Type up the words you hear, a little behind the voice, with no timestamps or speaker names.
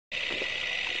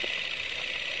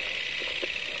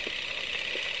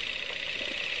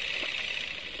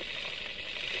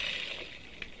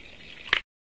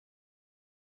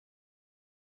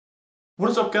What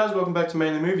is up, guys? Welcome back to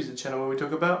Mainly Movies, the channel where we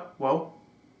talk about, well,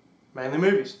 mainly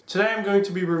movies. Today I'm going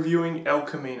to be reviewing El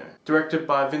Camino, directed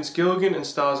by Vince Gilligan and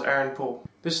stars Aaron Paul.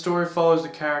 This story follows the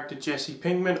character Jesse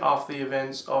Pinkman after the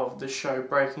events of the show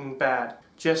Breaking Bad.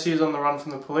 Jesse is on the run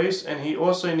from the police and he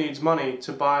also needs money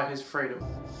to buy his freedom.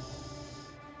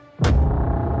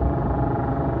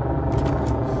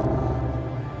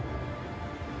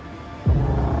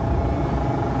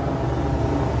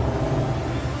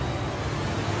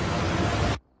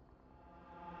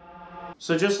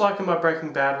 So just like in my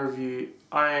Breaking Bad review,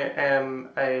 I'm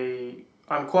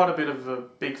quite a bit of a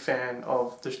big fan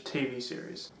of the TV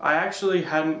series. I actually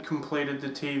hadn't completed the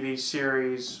TV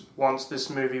series once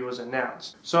this movie was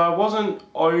announced. So I wasn't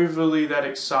overly that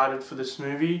excited for this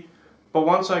movie, but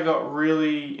once I got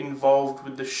really involved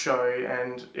with the show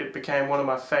and it became one of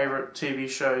my favorite TV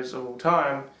shows of all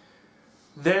time,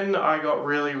 then I got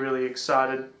really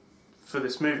excited for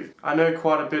this movie. I know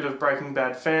quite a bit of Breaking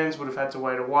Bad fans would have had to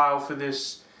wait a while for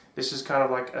this. This is kind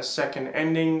of like a second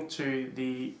ending to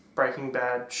the Breaking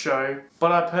Bad show.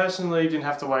 But I personally didn't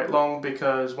have to wait long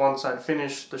because once I'd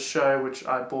finished the show, which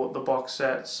I bought the box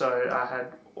set, so I had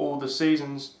all the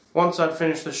seasons. Once I'd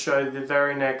finished the show, the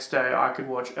very next day I could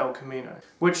watch El Camino,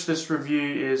 which this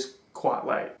review is quite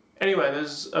late. Anyway,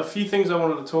 there's a few things I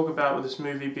wanted to talk about with this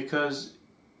movie because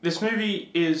this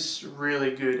movie is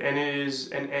really good and it is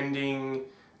an ending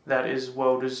that is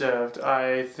well deserved.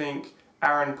 I think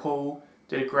Aaron Paul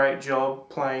did a great job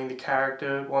playing the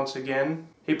character once again.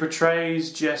 He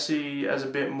portrays Jesse as a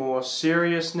bit more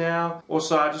serious now.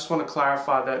 Also, I just want to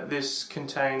clarify that this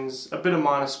contains a bit of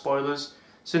minor spoilers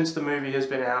since the movie has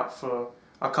been out for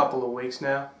a couple of weeks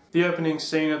now. The opening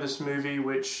scene of this movie,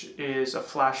 which is a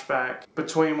flashback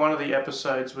between one of the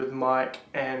episodes with Mike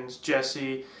and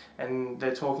Jesse, and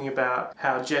they're talking about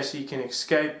how Jesse can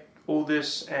escape all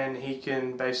this and he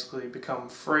can basically become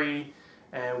free,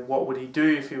 and what would he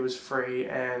do if he was free.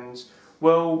 And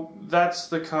well, that's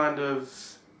the kind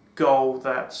of goal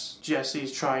that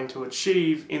Jesse's trying to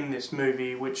achieve in this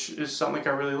movie, which is something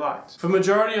I really liked. For the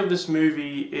majority of this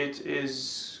movie, it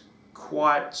is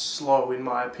quite slow in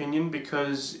my opinion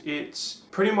because it's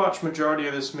pretty much majority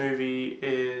of this movie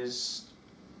is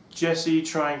Jesse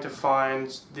trying to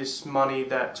find this money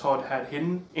that Todd had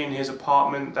hidden in his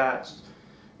apartment. That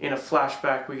in a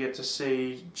flashback we get to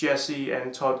see Jesse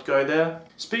and Todd go there.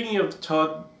 Speaking of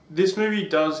Todd, this movie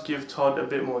does give Todd a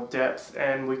bit more depth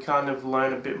and we kind of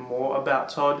learn a bit more about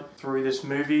Todd through this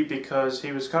movie because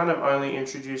he was kind of only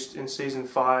introduced in season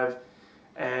 5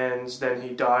 and then he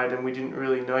died and we didn't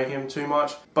really know him too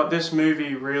much. But this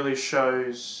movie really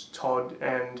shows Todd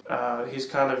and his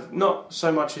kind of, not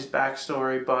so much his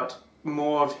backstory, but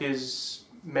more of his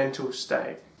mental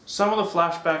state. Some of the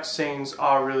flashback scenes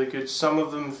are really good. Some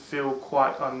of them feel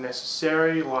quite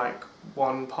unnecessary, like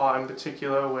one part in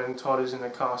particular when Todd is in the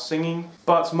car singing,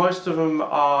 but most of them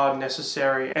are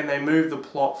necessary and they move the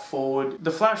plot forward. The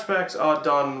flashbacks are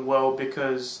done well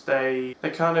because they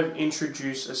kind of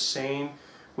introduce a scene.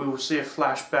 We will see a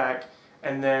flashback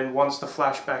and then once the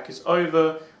flashback is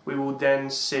over, we will then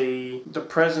see the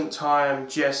present time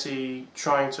Jesse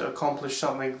trying to accomplish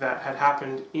something that had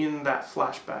happened in that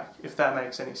flashback, if that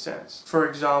makes any sense. For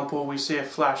example, we see a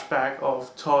flashback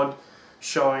of Todd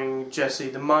showing Jesse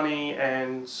the money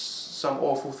and some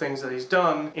awful things that he's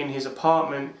done in his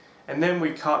apartment, and then we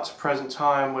cut to present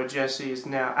time where Jesse is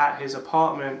now at his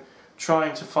apartment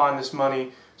trying to find this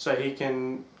money so he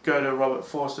can go to Robert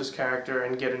Forster's character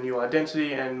and get a new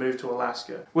identity and move to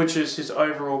Alaska, which is his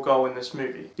overall goal in this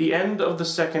movie. The end of the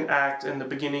second act and the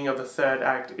beginning of the third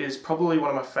act is probably one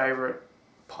of my favorite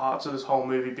parts of this whole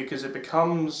movie because it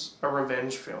becomes a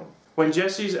revenge film. When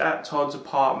Jesse's at Todd's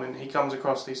apartment, he comes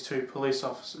across these two police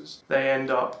officers. They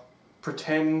end up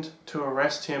pretend to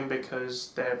arrest him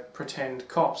because they're pretend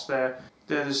cops. They're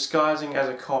disguising as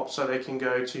a cop so they can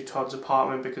go to Todd's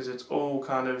apartment because it's all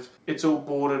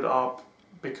boarded up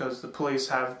because the police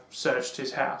have searched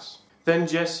his house. Then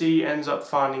Jesse ends up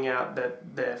finding out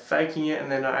that they're faking it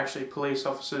and they're not actually police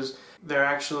officers. They're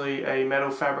actually a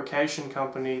metal fabrication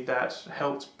company that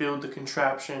helped build the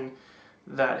contraption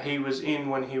that he was in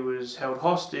when he was held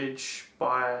hostage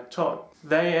by Todd.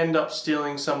 They end up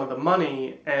stealing some of the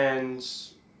money and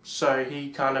so he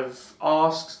kind of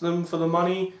asks them for the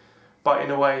money, but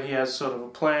in a way he has sort of a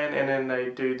plan, and then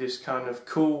they do this kind of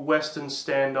cool western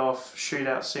standoff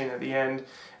shootout scene at the end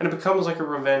and it becomes like a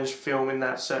revenge film in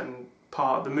that certain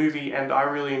part of the movie, and I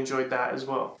really enjoyed that as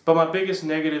well. But my biggest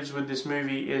negatives with this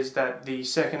movie is that the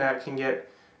second act can get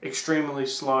extremely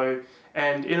slow,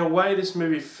 and in a way this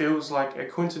movie feels like a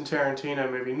Quentin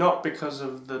Tarantino movie, not because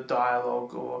of the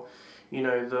dialogue or, you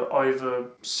know, the over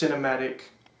cinematic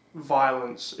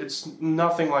violence. It's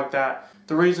nothing like that.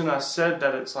 The reason I said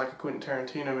that it's like a Quentin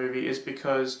Tarantino movie is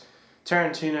because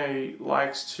Tarantino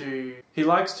likes to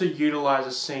utilize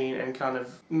a scene and kind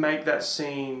of make that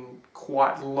scene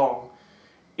quite long.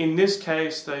 In this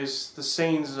case, the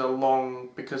scenes are long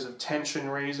because of tension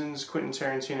reasons. Quentin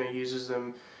Tarantino uses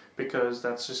them because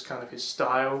that's just kind of his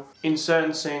style. In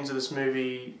certain scenes of this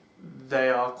movie, they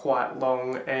are quite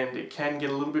long and it can get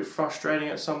a little bit frustrating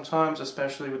at some times,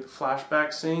 especially with the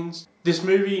flashback scenes. This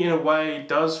movie, in a way,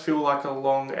 does feel like a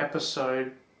long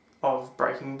episode of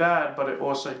Breaking Bad, but it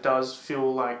also does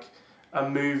feel like a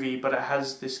movie, but it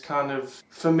has this kind of,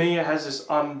 for me, it has this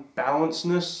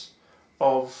unbalancedness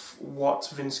of what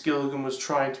Vince Gilligan was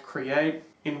trying to create.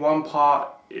 In one part,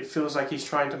 it feels like he's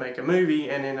trying to make a movie,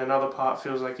 and in another part,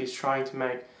 feels like he's trying to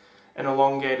make an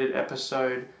elongated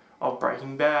episode of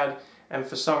Breaking Bad, and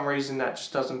for some reason that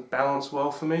just doesn't balance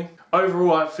well for me.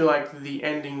 Overall, I feel like the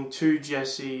ending to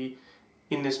Jesse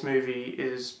in this movie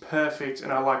is perfect,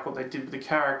 and I like what they did with the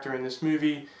character in this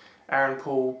movie. Aaron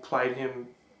Paul played him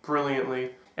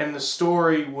brilliantly, and the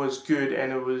story was good,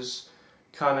 and it was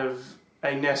kind of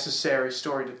a necessary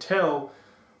story to tell.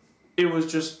 It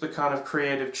was just the kind of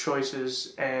creative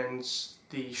choices and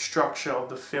the structure of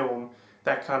the film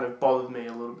that kind of bothered me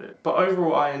a little bit. But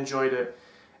overall, I enjoyed it,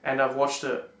 and I've watched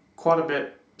it quite a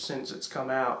bit since it's come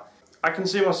out. I can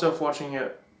see myself watching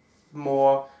it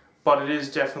more, but it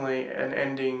is definitely an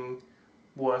ending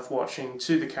worth watching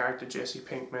to the character Jesse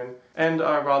Pinkman, and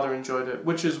I rather enjoyed it,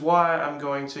 which is why I'm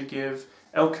going to give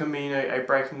El Camino, a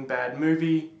Breaking Bad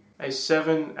movie, a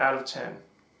 7 out of 10.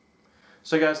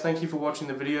 So guys, thank you for watching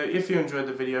the video. If you enjoyed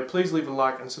the video, please leave a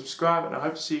like and subscribe, and I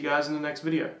hope to see you guys in the next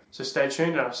video. So stay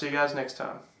tuned, and I'll see you guys next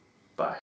time. Bye.